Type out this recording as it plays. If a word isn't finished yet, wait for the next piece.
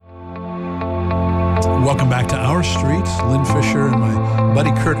Welcome back to Our Streets. Lynn Fisher and my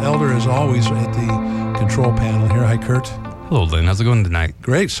buddy Kurt Elder, as always, at the control panel here. Hi, Kurt. Hello, Lynn. How's it going tonight?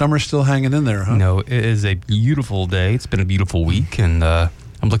 Great. Summer's still hanging in there, huh? No, it is a beautiful day. It's been a beautiful week, and I'm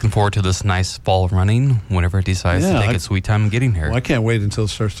looking forward to this nice fall running whenever it decides to take its sweet time getting here. Well, I can't wait until it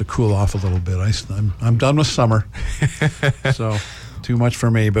starts to cool off a little bit. I'm done with summer, so too much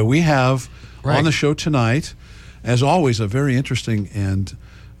for me. But we have on the show tonight, as always, a very interesting and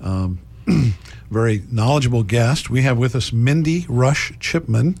very knowledgeable guest. We have with us Mindy Rush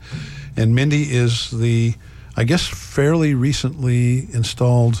Chipman, and Mindy is the, I guess, fairly recently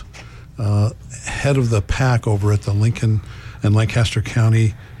installed head of the PAC over at the Lincoln and Lancaster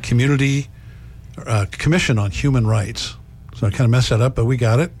County Community Commission on Human Rights. So I kind of messed that up, but we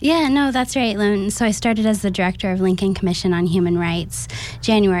got it. Yeah, no, that's right, Lynn. So I started as the director of Lincoln Commission on Human Rights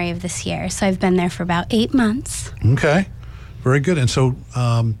January of this year. So I've been there for about 8 months. Okay, very good. And so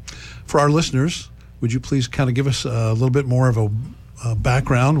for our listeners, would you please kind of give us a little bit more of a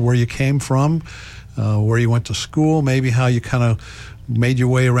background, where you came from, where you went to school, maybe how you kind of made your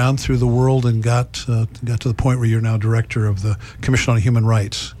way around through the world and got to the point where you're now director of the Commission on Human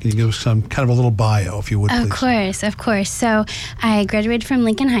Rights. Can you give us some kind of a little bio, if you would, please? Of course. So I graduated from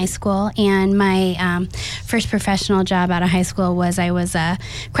Lincoln High School, and my first professional job out of high school was I was a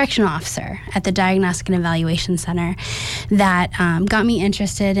correctional officer at the Diagnostic and Evaluation Center. That got me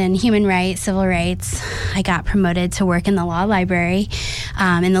interested in human rights, civil rights. I got promoted to work in the law library,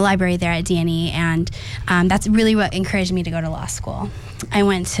 in the library there at D&E, and that's really what encouraged me to go to law school. I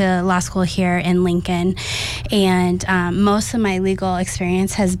went to law school here in Lincoln, and most of my legal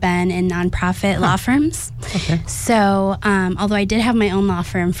experience has been in nonprofit law firms. Okay. So, although I did have my own law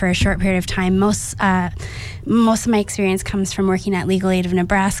firm for a short period of time, most of my experience comes from working at Legal Aid of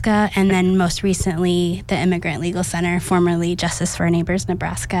Nebraska, and then most recently, the Immigrant Legal Center, formerly Justice for Our Neighbors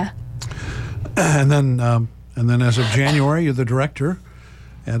Nebraska. And then, as of January, you're the director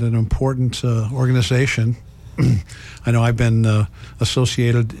at an important organization. I know I've been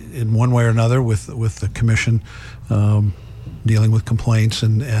associated in one way or another with the commission, dealing with complaints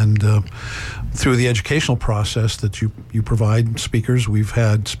and through the educational process that you provide speakers. We've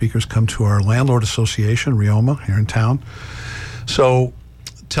had speakers come to our landlord association, Rioma, here in town. So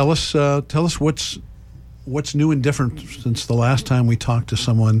tell us what's new and different since the last time we talked to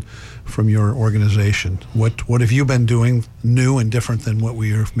someone from your organization. What have you been doing new and different than what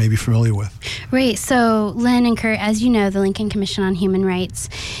we are maybe familiar with? Right. So, Lynn and Kurt, as you know, the Lincoln Commission on Human Rights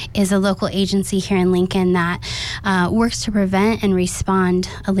is a local agency here in Lincoln that works to prevent and respond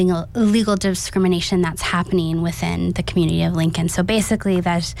illegal discrimination that's happening within the community of Lincoln. So basically,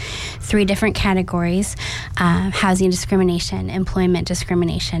 there's 3 different categories: housing discrimination, employment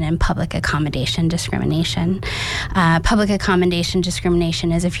discrimination, and public accommodation discrimination. Public accommodation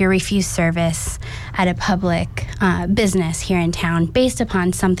discrimination is if you're refused service at a public business here in town based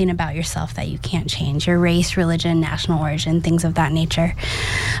upon something about yourself that you can't change, your race, religion, national origin, things of that nature.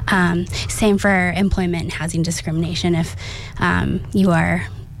 Same for employment and housing discrimination.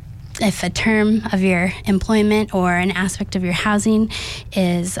 If a term of your employment or an aspect of your housing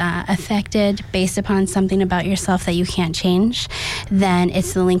is affected based upon something about yourself that you can't change, then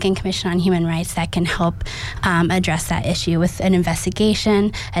it's the Lincoln Commission on Human Rights that can help address that issue with an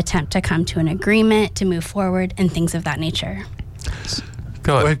investigation, attempt to come to an agreement, to move forward, and things of that nature.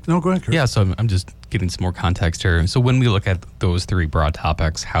 Go ahead. Go ahead, Kurt. Yeah, so I'm just getting some more context here. So when we look at those 3 broad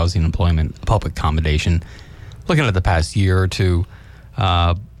topics, housing, employment, public accommodation, looking at the past year or two,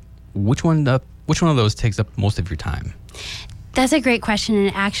 which one of those takes up most of your time? That's a great question, and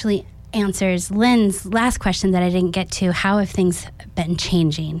it actually answers Lynn's last question that I didn't get to. How have things been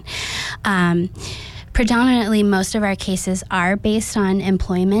changing? Predominantly, most of our cases are based on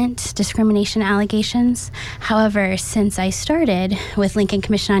employment discrimination allegations. However, since I started with Lincoln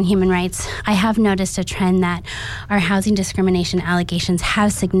Commission on Human Rights, I have noticed a trend that our housing discrimination allegations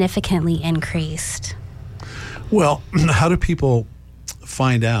have significantly increased. Well, how do people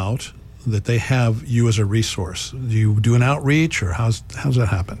find out that they have you as a resource? Do you do an outreach, or how's that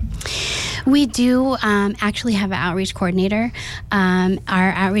happen? We do actually have an outreach coordinator. Our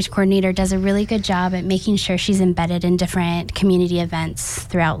outreach coordinator does a really good job at making sure she's embedded in different community events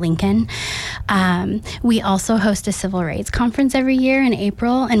throughout Lincoln. We also host a civil rights conference every year in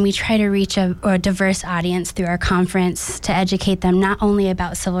April, and we try to reach a diverse audience through our conference to educate them not only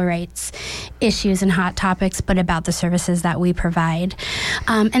about civil rights issues and hot topics, but about the services that we provide.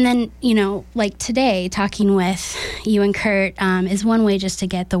 And then, like today, talking with you and Kurt is one way just to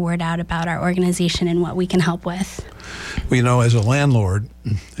get the word out about our organization and what we can help with. Well, as a landlord,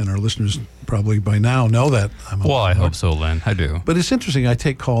 and our listeners probably by now know that I'm a landlord. I hope so, Lynn. I do. But it's interesting. I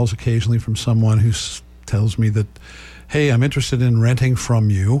take calls occasionally from someone who's tells me that, hey, I'm interested in renting from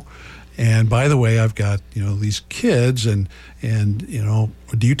you. And by the way, I've got, these kids and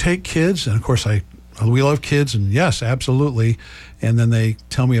do you take kids? And of course we love kids, and yes, absolutely. And then they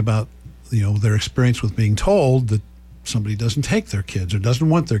tell me about, their experience with being told that somebody doesn't take their kids or doesn't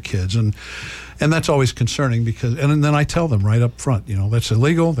want their kids. And that's always concerning because, and then I tell them right up front, that's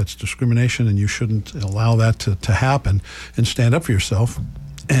illegal, that's discrimination, and you shouldn't allow that to happen, and stand up for yourself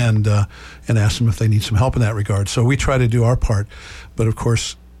and ask them if they need some help in that regard. So we try to do our part. But of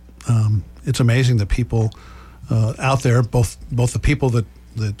course, it's amazing that people out there, both the people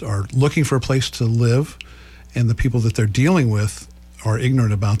that are looking for a place to live and the people that they're dealing with are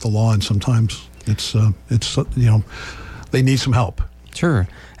ignorant about the law, and sometimes it's they need some help. Sure.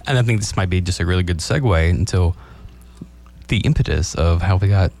 And I think this might be just a really good segue into the impetus of how we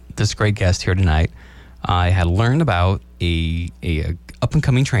got this great guest here tonight. I had learned about a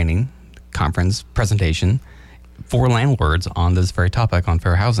up-and-coming training conference presentation for landlords on this very topic on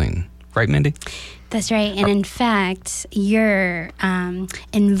fair housing. Right, Mindy? That's right. And in fact, your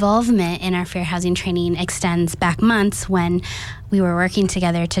involvement in our fair housing training extends back months when we were working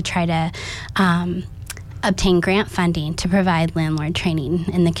together to try to obtain grant funding to provide landlord training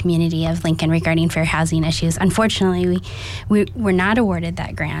in the community of Lincoln regarding fair housing issues. Unfortunately, we were not awarded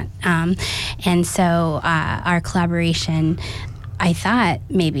that grant. And so our collaboration, I thought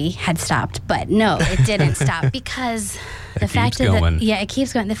maybe had stopped, but no, it didn't stop because it keeps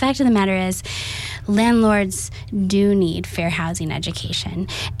going. The fact of the matter is landlords do need fair housing education.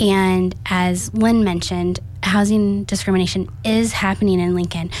 And as Lynn mentioned, housing discrimination is happening in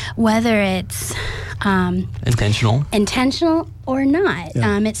Lincoln, whether it's intentional or not.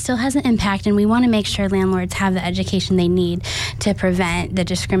 Yeah. It still has an impact, and we want to make sure landlords have the education they need to prevent the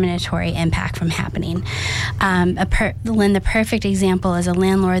discriminatory impact from happening. Lynn, the perfect example is a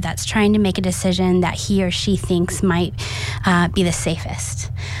landlord that's trying to make a decision that he or she thinks might be the safest.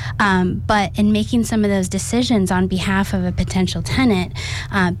 But in making some of those decisions on behalf of a potential tenant,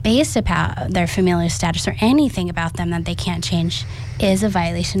 based upon their familial status or anything about them that they can't change, is a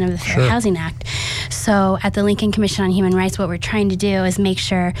violation of the Fair Housing Act. So at the Lincoln Commission on Human Rights, what we're trying to do is make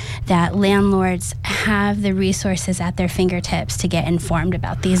sure that landlords have the resources at their fingertips to get informed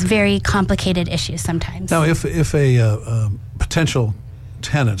about these very complicated issues sometimes. Now, if a potential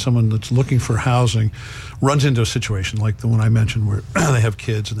tenant, someone that's looking for housing, runs into a situation like the one I mentioned where they have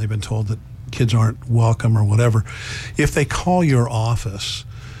kids and they've been told that kids aren't welcome or whatever, if they call your office,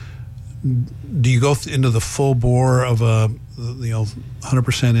 do you go into the full bore of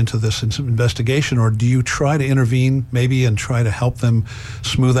 100% into this investigation, or do you try to intervene maybe and try to help them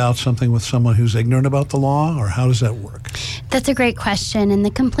smooth out something with someone who's ignorant about the law, or how does that work? That's a great question, and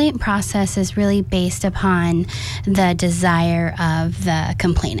the complaint process is really based upon the desire of the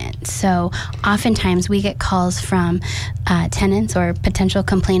complainant. So oftentimes we get calls from tenants or potential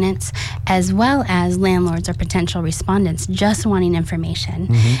complainants, as well as landlords or potential respondents just wanting information.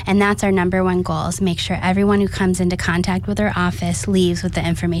 Mm-hmm. And that's our number one goal, is make sure everyone who comes into contact with our office leaves with the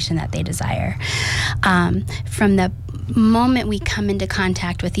information that they desire. From the moment we come into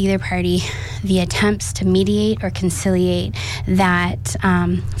contact with either party, the attempts to mediate or conciliate that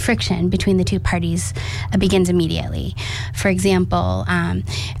friction between the two parties begins immediately. For example,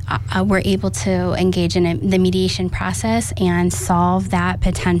 we're able to engage in the mediation process and solve that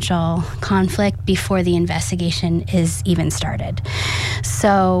potential conflict before the investigation is even started.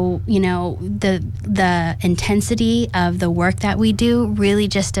 So, the intensity of the work that we do really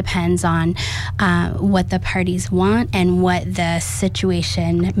just depends on what the parties want and what the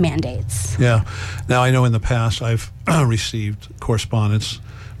situation mandates. Yeah. Now, I know in the past I've received correspondence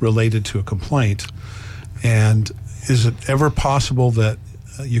related to a complaint. And is it ever possible that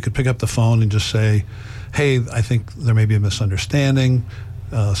you could pick up the phone and just say, hey, I think there may be a misunderstanding.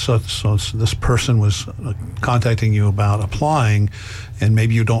 So this person was contacting you about applying, and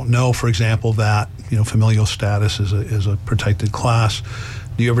maybe you don't know, for example, that familial status is a protected class.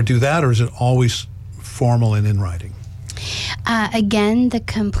 Do you ever do that, or is it always formal and in writing? Again, the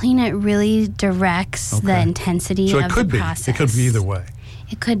complainant really directs the intensity of the process. It could be either way.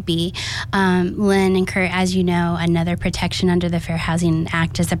 It could be. Lynn and Kurt, as you know, another protection under the Fair Housing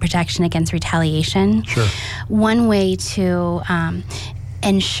Act is the protection against retaliation. Sure. One way to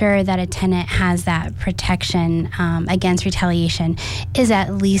ensure that a tenant has that protection against retaliation is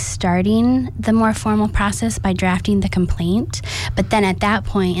at least starting the more formal process by drafting the complaint. But then at that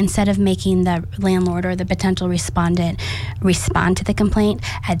point, instead of making the landlord or the potential respondent respond to the complaint,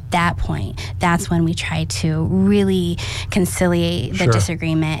 at that point, that's when we try to really conciliate the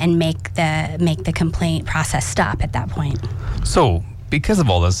disagreement and make the complaint process stop at that point. So because of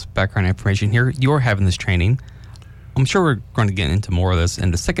all this background information here, you're having this training. I'm sure we're going to get into more of this in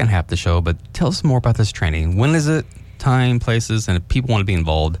the second half of the show, but tell us more about this training. When is it? Time, places, and if people want to be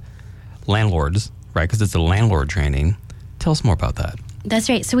involved, landlords, right? Because it's a landlord training. Tell us more about that. That's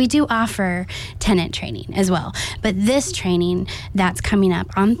right. So we do offer tenant training as well. But this training that's coming up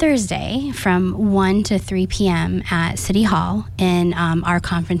on Thursday from 1 to 3 p.m. at City Hall in our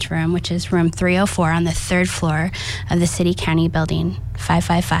conference room, which is room 304 on the third floor of the City County Building,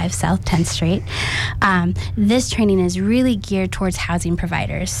 555 South 10th Street. This training is really geared towards housing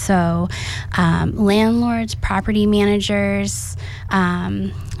providers. So landlords, property managers,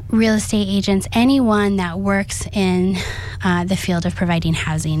 real estate agents, anyone that works in the field of providing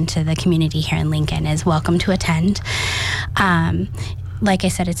housing to the community here in Lincoln is welcome to attend. Like I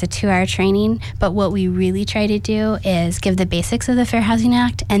said, it's a 2-hour training, but what we really try to do is give the basics of the Fair Housing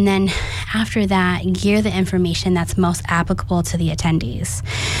Act, and then after that, gear the information that's most applicable to the attendees.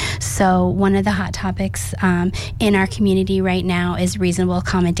 So one of the hot topics in our community right now is reasonable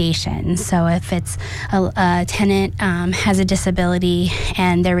accommodation. So if it's a tenant has a disability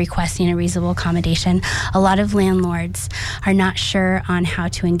and they're requesting a reasonable accommodation, a lot of landlords are not sure on how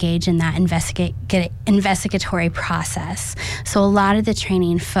to engage in that investigatory process. So a lot of the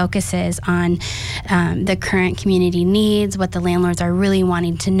training focuses on the current community needs, what the landlords are really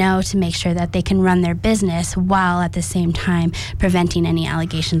wanting to know to make sure that they can run their business while at the same time preventing any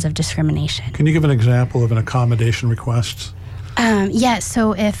allegations of discrimination. Can you give an example of an accommodation request? Yes.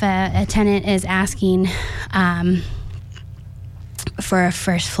 So if a tenant is asking for a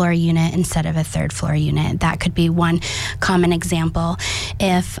first floor unit instead of a third floor unit, that could be one common example.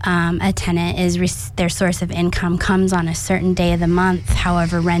 If a tenant is their source of income comes on a certain day of the month,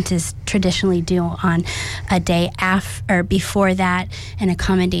 however, rent is traditionally due on a day after or before that, an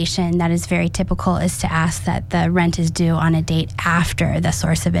accommodation that is very typical is to ask that the rent is due on a date after the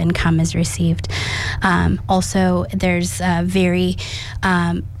source of income is received. Also, there's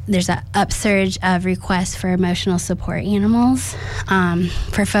there's an upsurge of requests for emotional support animals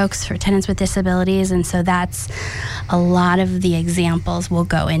for tenants with disabilities, and so that's a lot of the examples we'll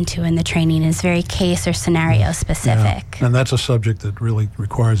go into in the training is very case or scenario specific. Yeah. And that's a subject that really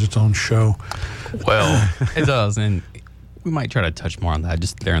requires its own show. Well, it does, and we might try to touch more on that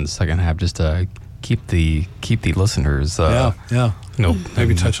just there in the second half, just to keep the listeners.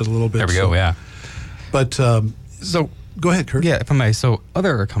 Maybe touch it a little bit. There we go. Yeah. But so. Go ahead, Kurt. Yeah, if I may. So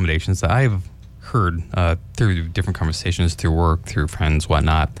other accommodations that I've heard through different conversations, through work, through friends,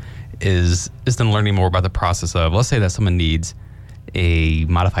 whatnot, is them learning more about the process of, let's say that someone needs a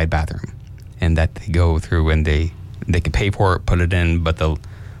modified bathroom and that they go through and they can pay for it, put it in, but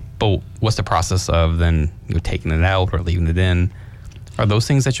what's the process of then taking it out or leaving it in? Are those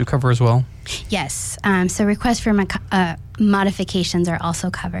things that you cover as well? Yes. So requests for modifications are also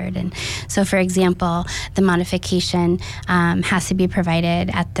covered. And so, for example, the modification has to be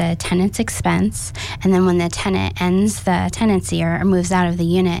provided at the tenant's expense. And then when the tenant ends the tenancy or moves out of the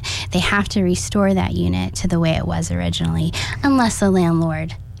unit, they have to restore that unit to the way it was originally, unless the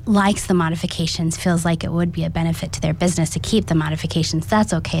landlord likes the modifications, feels like it would be a benefit to their business to keep the modifications,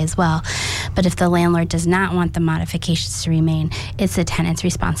 that's okay as well. But if the landlord does not want the modifications to remain, it's the tenant's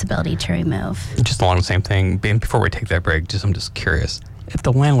responsibility to remove. Just along the same thing, before we take that break, I'm just curious, if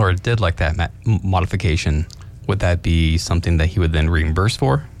the landlord did like that modification, would that be something that he would then reimburse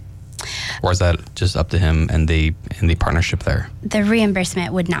for? Or is that just up to him and the partnership there? The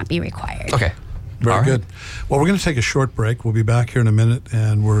reimbursement would not be required. Okay. Very good. Well, we're going to take a short break. We'll be back here in a minute,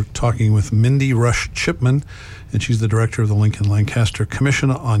 and we're talking with Mindy Rush Chipman, and she's the director of the Lincoln-Lancaster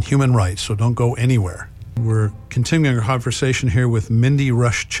Commission on Human Rights, so don't go anywhere. We're continuing our conversation here with Mindy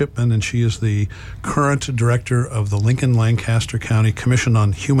Rush Chipman, and she is the current director of the Lincoln-Lancaster County Commission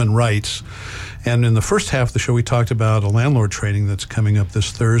on Human Rights. And in the first half of the show, we talked about a landlord training that's coming up this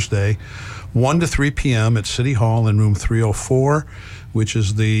Thursday, 1 to 3 p.m. at City Hall in room 304, which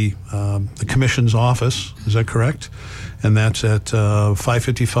is the Commission's office. Is that correct? And that's at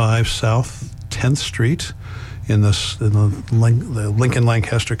 555 South 10th Street in the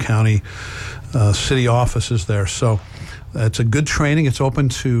Lincoln-Lancaster County city offices there. So it's a good training. It's open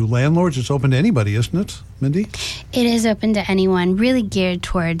to landlords. It's open to anybody, isn't it, Mindy? It is open to anyone, really geared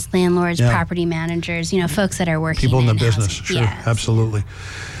towards landlords, property managers, folks that are working people in the business. housing. Sure, yes. Absolutely.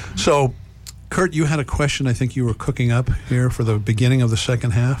 So, Kurt, you had a question I think you were cooking up here for the beginning of the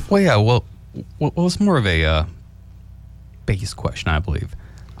second half. Well, yeah. Well, it's more of a base question, I believe.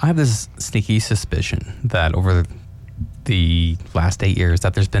 I have this sneaky suspicion that over the last 8 years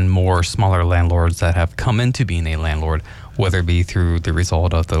that there's been more smaller landlords that have come into being a landlord, whether it be through the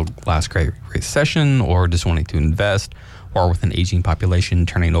result of the last Great Recession or just wanting to invest, or with an aging population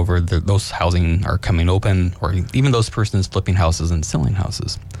turning over, those housing are coming open, or even those persons flipping houses and selling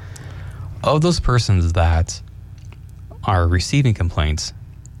houses. Of those persons that are receiving complaints,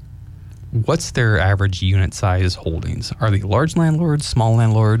 what's their average unit size holdings? Are they large landlords, small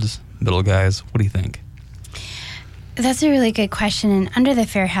landlords, middle guys? What do you think? That's a really good question. And under the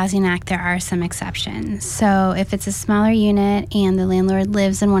Fair Housing Act, there are some exceptions. So if it's a smaller unit and the landlord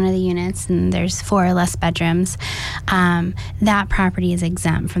lives in one of the units and there's 4 or less bedrooms, that property is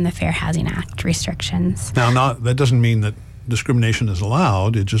exempt from the Fair Housing Act restrictions. Now, that doesn't mean that discrimination is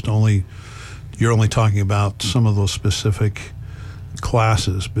allowed. It just you're only talking about some of those specific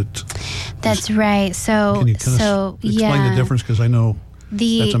classes. But that's right. So, can you explain the difference? Because I know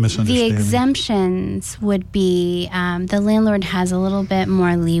that's a misunderstanding. The exemptions would be the landlord has a little bit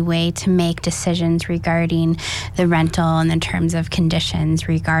more leeway to make decisions regarding the rental and the terms of conditions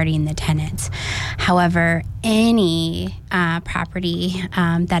regarding the tenants. However, any property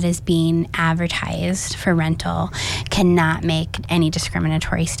that is being advertised for rental cannot make any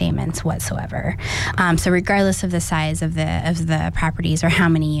discriminatory statements whatsoever. So regardless of the size of the properties or how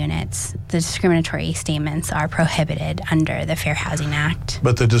many units, the discriminatory statements are prohibited under the Fair Housing Act.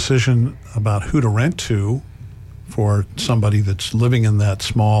 But the decision about who to rent to for somebody that's living in that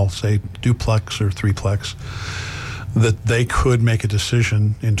small, say, duplex or threeplex, that they could make a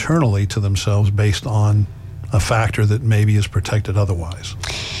decision internally to themselves based on a factor that maybe is protected otherwise.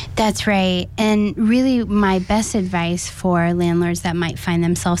 That's right. And really, my best advice for landlords that might find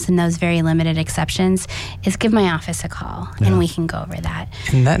themselves in those very limited exceptions is give my office a call, and we can go over that.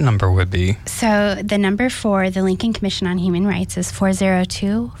 And that number would be? So the number for the Lincoln Commission on Human Rights is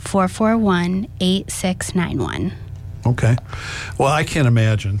 402-441-8691. Okay. Well, I can't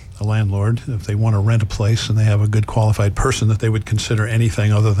imagine a landlord, if they want to rent a place and they have a good qualified person, that they would consider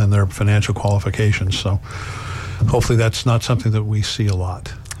anything other than their financial qualifications. So hopefully that's not something that we see a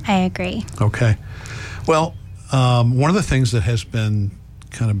lot. I agree. Okay. Well, one of the things that has been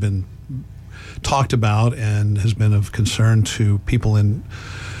talked about and has been of concern to people in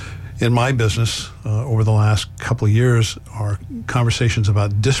my business over the last couple of years are conversations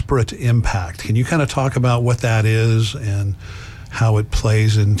about disparate impact. Can you kind of talk about what that is and how it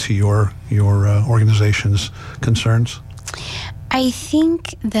plays into your organization's concerns? I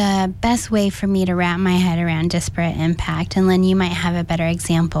think the best way for me to wrap my head around disparate impact, and Lynn, you might have a better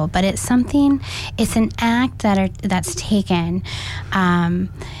example, but it's an act that's taken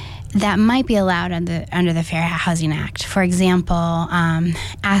that might be allowed under the Fair Housing Act. For example,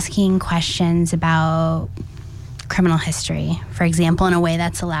 asking questions about criminal history, for example, in a way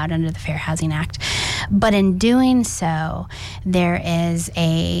that's allowed under the Fair Housing Act. But in doing so, there is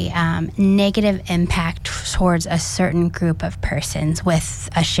a negative impact towards a certain group of persons with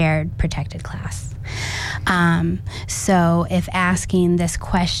a shared protected class. So if asking this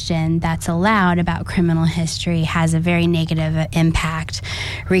question that's allowed about criminal history has a very negative impact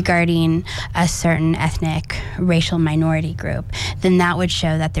regarding a certain ethnic, racial minority group, then that would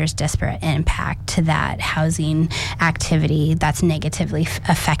show that there's disparate impact to that housing activity that's negatively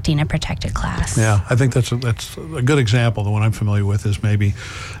affecting a protected class. Yeah, I think that's a good example. The one I'm familiar with is maybe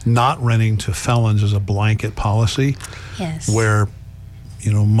not renting to felons as a blanket policy. Yes. Where,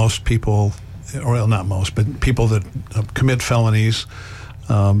 most people, or well, not most, but people that commit felonies,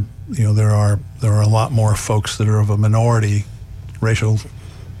 there are a lot more folks that are of a minority racial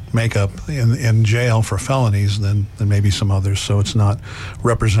makeup in jail for felonies than maybe some others. So it's not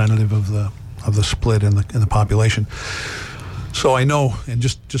representative of the split in the population. So I know, and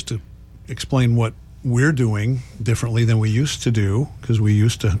just to explain what we're doing differently than we used to do, because we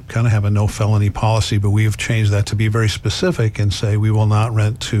used to kind of have a no felony policy, but we've changed that to be very specific and say we will not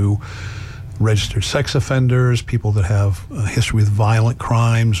rent to registered sex offenders, people that have a history with violent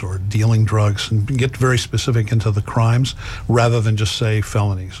crimes or dealing drugs, and get very specific into the crimes rather than just say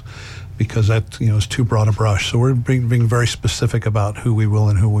felonies, because that is too broad a brush. So we're being very specific about who we will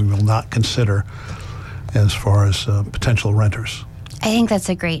and who we will not consider as far as potential renters. I think that's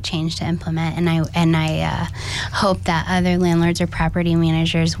a great change to implement, and I hope that other landlords or property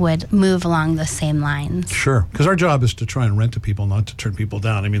managers would move along the same lines. Sure, because our job is to try and rent to people, not to turn people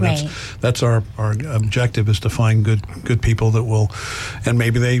down. I mean, right. that's our objective, is to find good people that will, and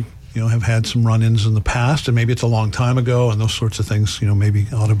maybe they have had some run-ins in the past, and maybe it's a long time ago, and those sorts of things maybe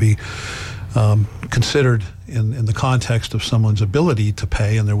ought to be considered in the context of someone's ability to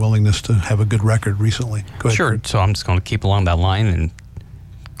pay and their willingness to have a good record recently. Go ahead. Sure. So I'm just going to keep along that line and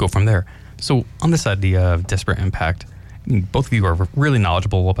go from there. So on this idea of disparate impact, both of you are really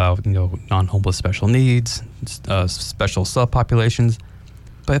knowledgeable about non-homeless special needs, special subpopulations.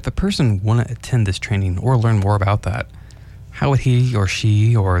 But if a person want to attend this training or learn more about that, how would he or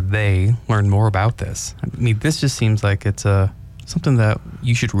she or they learn more about this? I mean, this just seems like it's something that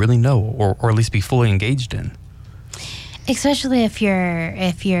you should really know or at least be fully engaged in. Especially if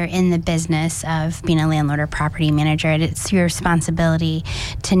you're in the business of being a landlord or property manager, it's your responsibility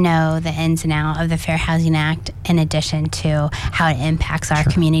to know the ins and outs of the Fair Housing Act, in addition to how it impacts our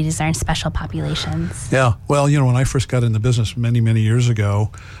communities, our special populations. Yeah. Well, when I first got into business many, many years ago,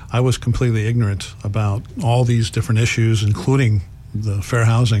 I was completely ignorant about all these different issues, including the fair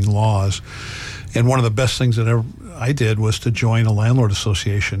housing laws. And one of the best things that I did was to join a landlord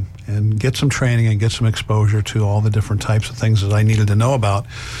association and get some training and get some exposure to all the different types of things that I needed to know about,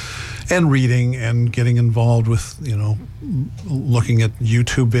 and reading and getting involved with, looking at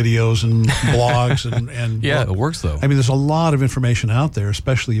YouTube videos and blogs and yeah, it works though. I mean, there's a lot of information out there,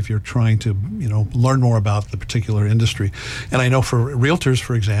 especially if you're trying to, learn more about the particular industry. And I know for realtors,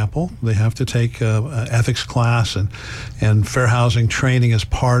 for example, they have to take an ethics class and fair housing training as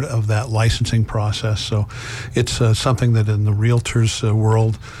part of that licensing process. So it's something that in the realtors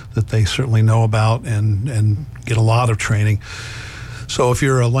world that they certainly know about and get a lot of training. So if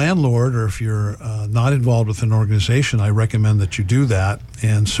you're a landlord or if you're not involved with an organization, I recommend that you do that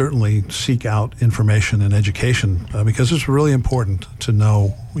and certainly seek out information and education because it's really important to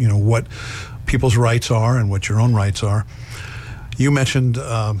know, what people's rights are and what your own rights are. You mentioned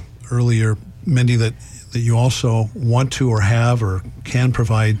earlier, Mindy, that you also want to or have or can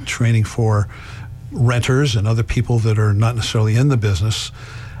provide training for renters and other people that are not necessarily in the business.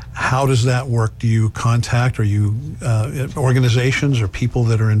 How does that work? Do you contact, or you organizations or people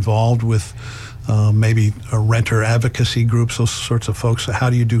that are involved with maybe a renter advocacy groups, those sorts of folks? How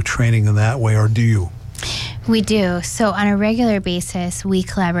do you do training in that way, or do you? We do. So on a regular basis, we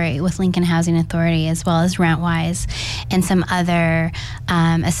collaborate with Lincoln Housing Authority as well as RentWise and some other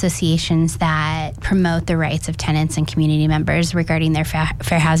associations that promote the rights of tenants and community members regarding their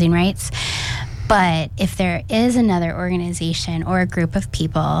fair housing rights. But if there is another organization or a group of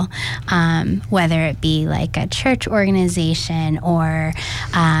people, whether it be like a church organization or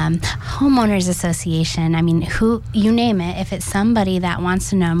homeowners association, I mean, you name it, if it's somebody that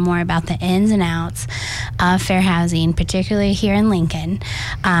wants to know more about the ins and outs of fair housing, particularly here in Lincoln,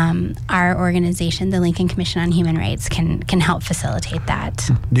 our organization, the Lincoln Commission on Human Rights, can help facilitate that.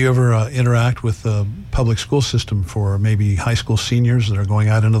 Do you ever interact with the public school system for maybe high school seniors that are going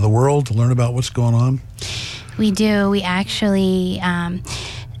out into the world to learn about what's going on? We do. We actually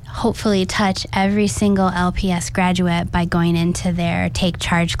hopefully touch every single LPS graduate by going into their Take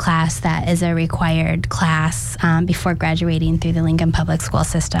Charge class that is a required class before graduating through the Lincoln Public School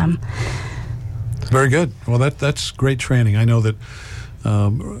system. Very good. Well, that's great training. I know that,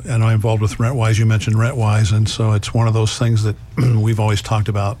 and I'm involved with RentWise. You mentioned RentWise, and so it's one of those things that we've always talked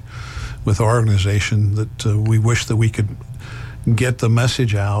about with our organization, that we wish that we could get the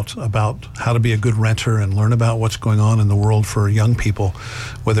message out about how to be a good renter and learn about what's going on in the world for young people,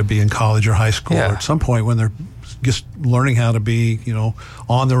 whether it be in college or high school, or at some point when they're just learning how to be,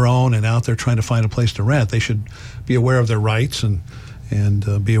 on their own and out there trying to find a place to rent. They should be aware of their rights and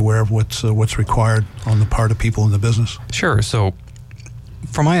be aware of what's required on the part of people in the business. Sure. So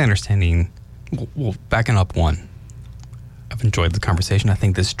from my understanding, well, backing up one, I've enjoyed the conversation. I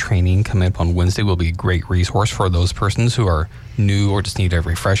think this training coming up on Wednesday will be a great resource for those persons who are new or just need a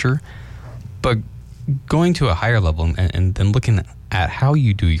refresher. But going to a higher level and then looking at how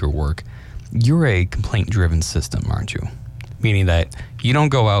you do your work, you're a complaint-driven system, aren't you? Meaning that you don't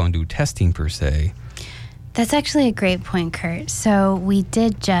go out and do testing per se. That's actually a great point, Kurt. So we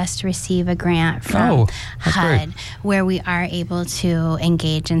did just receive a grant from HUD where we are able to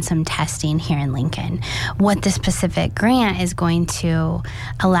engage in some testing here in Lincoln. What the specific grant is going to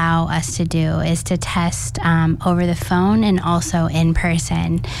allow us to do is to test over the phone and also in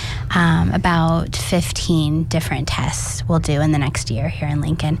person. About 15 different tests we'll do in the next year here in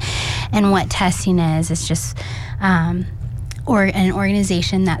Lincoln. And what testing is just or an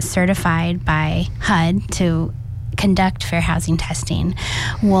organization that's certified by HUD to conduct fair housing testing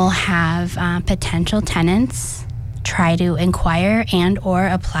will have potential tenants try to inquire and or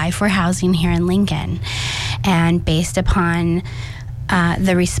apply for housing here in Lincoln. And based upon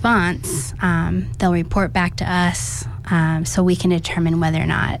the response, they'll report back to us so we can determine whether or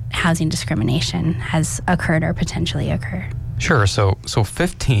not housing discrimination has occurred or potentially occurred. Sure. So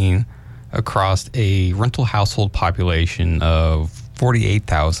 15 across a rental household population of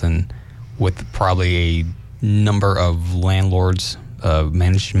 48,000 with probably a number of landlords,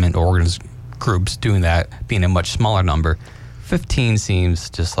 management groups doing that, being a much smaller number. 15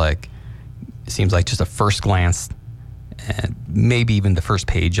 seems like just a first glance, and maybe even the first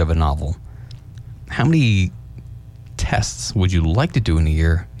page of a novel. How many tests would you like to do in a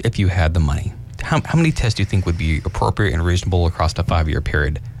year if you had the money? How many tests do you think would be appropriate and reasonable across a 5-year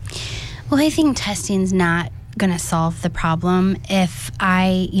period? Well, I think testing's not going to solve the problem. If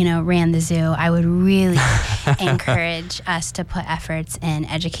I, ran the zoo, I would really encourage us to put efforts in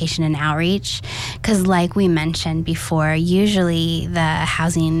education and outreach, because like we mentioned before, usually the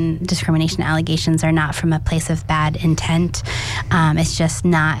housing discrimination allegations are not from a place of bad intent. It's just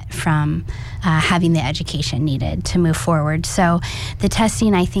not from having the education needed to move forward. So the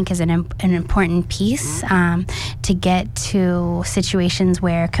testing, I think, is an important piece to get to situations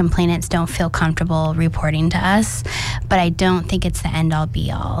where complainants don't feel comfortable reporting to us, but I don't think it's the end-all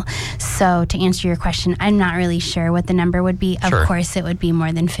be-all. So to answer your question, I'm not really sure what the number would be. Sure. Of course, it would be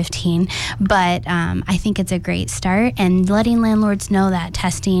more than 15, but I think it's a great start, and letting landlords know that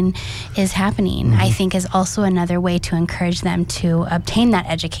testing is happening, I think, is also another way to encourage them to obtain that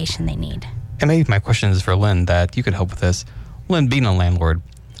education they need. And maybe my question is for Lynn, that you could help with this. Lynn, being a landlord,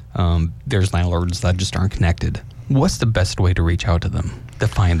 there's landlords that just aren't connected. What's the best way to reach out to them, to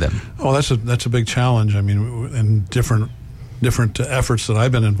find them? Oh, that's a big challenge. I mean, in different efforts that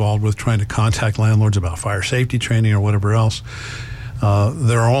I've been involved with, trying to contact landlords about fire safety training or whatever else,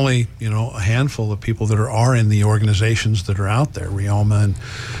 there are only a handful of people that are in the organizations that are out there, RIOMA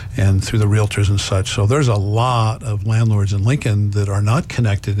and through the realtors and such. So there's a lot of landlords in Lincoln that are not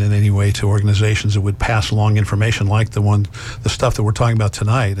connected in any way to organizations that would pass along information like the stuff that we're talking about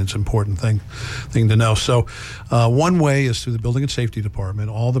tonight. It's an important thing to know. So one way is through the Building and Safety Department.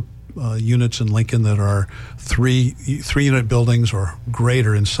 All the units in Lincoln that are three unit buildings or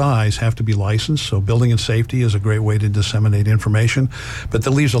greater in size have to be licensed. So building and safety is a great way to disseminate information, but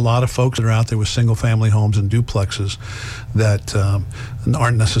that leaves a lot of folks that are out there with single family homes and duplexes that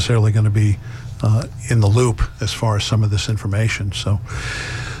aren't necessarily going to be in the loop as far as some of this information. So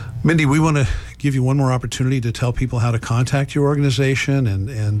Mindy, we want to give you one more opportunity to tell people how to contact your organization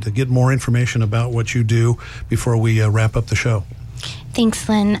and to get more information about what you do before we wrap up the show. Thanks,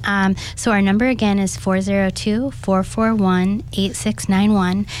 Lynn. So our number again is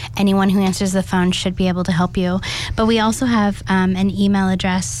 402-441-8691. Anyone who answers the phone should be able to help you. But we also have an email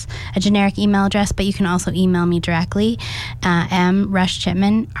address, a generic email address, but you can also email me directly,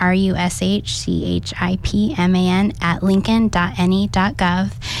 mrushchipman, rushchipman,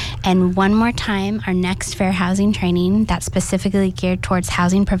 @lincoln.ne.gov. And one more time, our next fair housing training that's specifically geared towards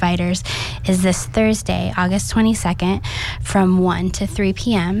housing providers is this Thursday, August 22nd, from 1 to 3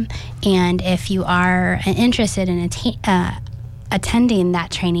 p.m. And if you are interested in attending that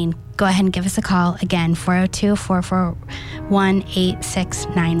training, go ahead and give us a call. Again,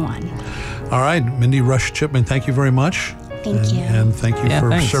 402-441-8691. All right, Mindy Rush Chipman, thank you very much. Thank you. And thank you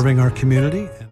for serving our community.